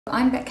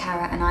I'm Beck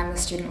Cara and I'm the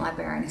Student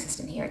Librarian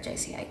Assistant here at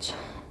JCH.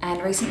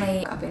 And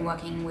recently I've been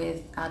working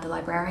with the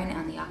librarian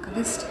and the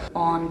archivist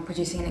on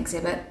producing an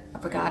exhibit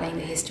regarding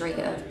the history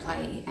of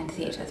play and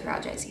theatre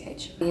throughout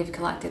JCH. We've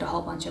collected a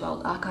whole bunch of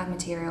old archive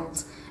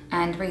materials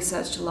and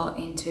researched a lot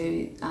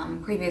into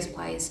previous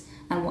plays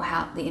and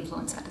how the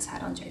influence that has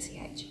had on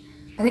JCH.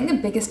 I think the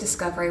biggest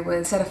discovery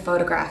was a set of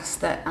photographs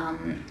that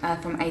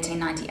from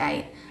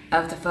 1898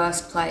 of the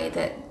first play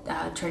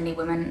that Trinity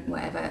women were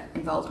ever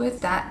involved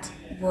with. That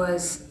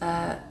was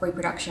a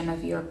reproduction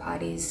of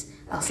Euripides'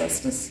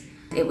 Alcestis.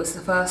 It was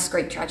the first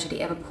Greek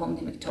tragedy ever performed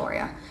in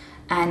Victoria,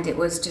 and it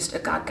was just a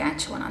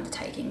gargantuan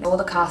undertaking. All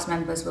the cast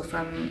members were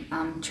from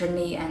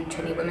Trinity and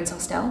Trinity Women's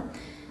Hostel,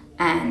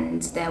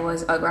 and there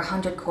was over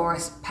 100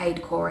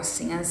 paid chorus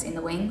singers in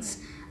the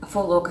wings, a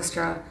full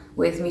orchestra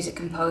with music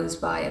composed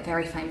by a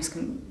very famous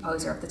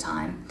composer of the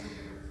time.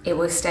 It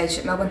was staged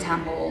at Melbourne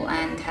Town Hall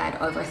and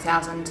had over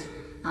 1,000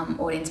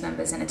 audience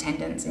members in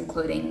attendance,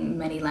 including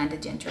many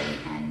landed gentry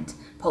and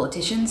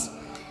politicians.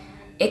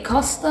 It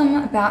cost them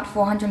about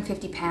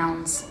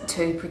 £450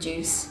 to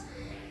produce,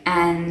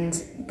 and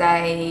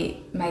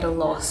they made a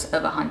loss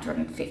of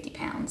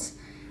 £150,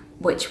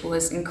 which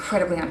was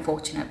incredibly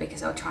unfortunate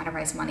because they were trying to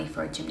raise money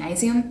for a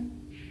gymnasium,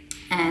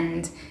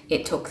 and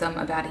it took them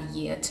about a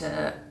year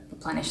to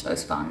replenish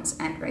those funds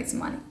and raise the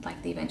money,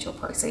 like the eventual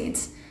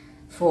proceeds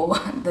for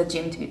the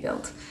gym to be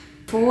built.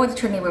 For the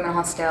Trinity Women's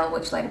Hostel,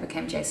 which later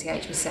became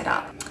JCH, was set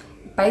up,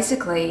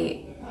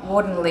 basically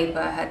Warden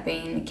Lieber had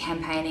been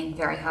campaigning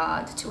very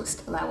hard to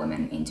allow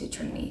women into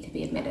Trinity to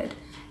be admitted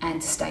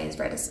and to stay as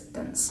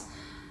residents.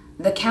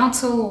 The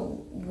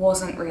council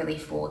wasn't really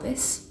for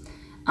this,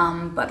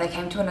 but they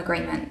came to an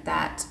agreement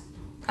that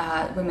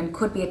women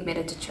could be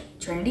admitted to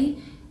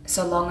Trinity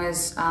so long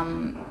as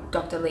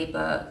Dr.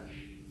 Lieber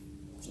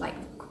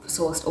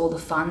sourced all the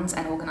funds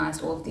and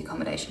organised all of the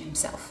accommodation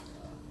himself.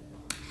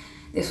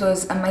 This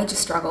was a major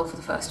struggle for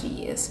the first few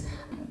years,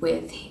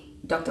 with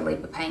Dr.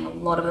 Lieber paying a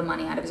lot of the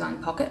money out of his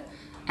own pocket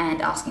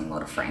and asking a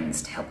lot of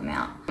friends to help him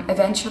out.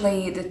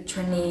 Eventually, the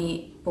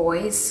Trinity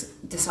boys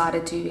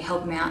decided to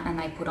help him out, and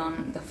they put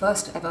on the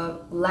first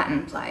ever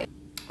Latin play,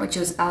 which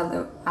was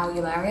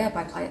Aulularia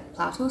by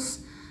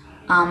Plautus,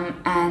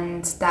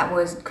 and that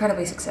was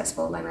incredibly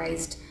successful. They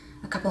raised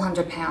a couple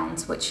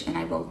 £100, which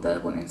enabled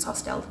the Women's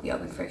Hostel to be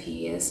open for a few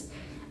years,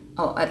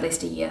 or at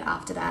least a year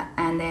after that,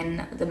 and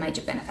then the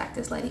major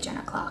benefactors, Lady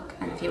Janet Clarke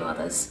and a few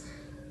others,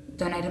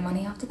 donated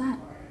money after that.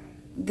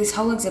 This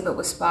whole exhibit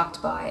was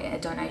sparked by a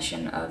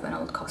donation of an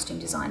old costume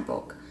design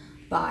book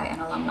by an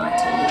alumni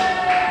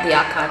to the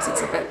Archives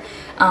exhibit,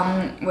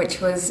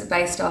 which was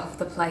based off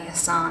the play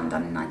Hassan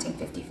done in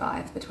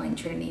 1955 between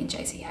Trinity and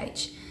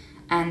JCH.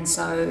 And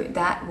so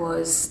that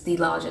was the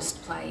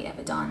largest play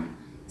ever done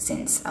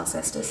since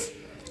Alcestis,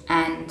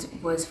 and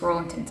was, for all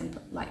intents and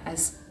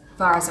as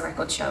far as the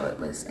records show, it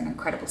was an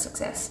incredible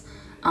success.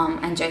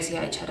 And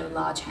JCH had a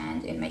large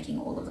hand in making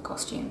all of the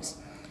costumes.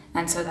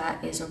 And so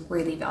that is a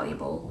really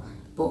valuable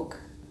book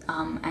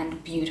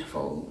and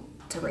beautiful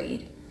to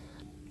read.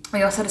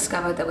 We also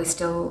discovered that we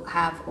still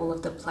have all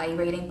of the play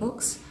reading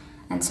books.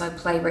 And so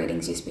play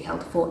readings used to be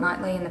held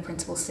fortnightly in the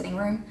principal's sitting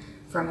room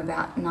from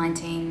about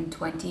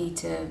 1920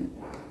 to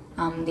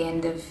the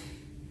end of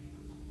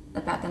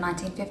about the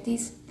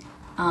 1950s.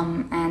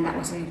 And that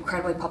was an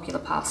incredibly popular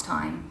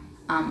pastime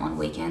on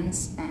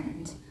weekends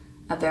and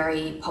a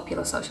very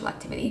popular social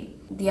activity.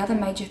 The other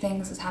major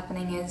things that's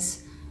happening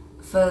is,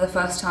 for the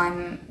first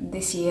time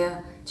this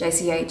year,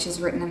 JCH has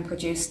written and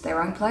produced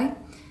their own play,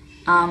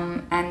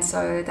 and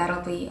so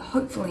that'll be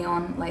hopefully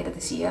on later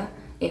this year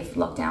if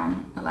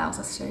lockdown allows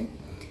us to.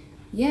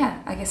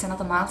 Yeah, I guess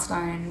another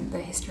milestone in the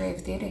history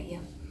of theatre here.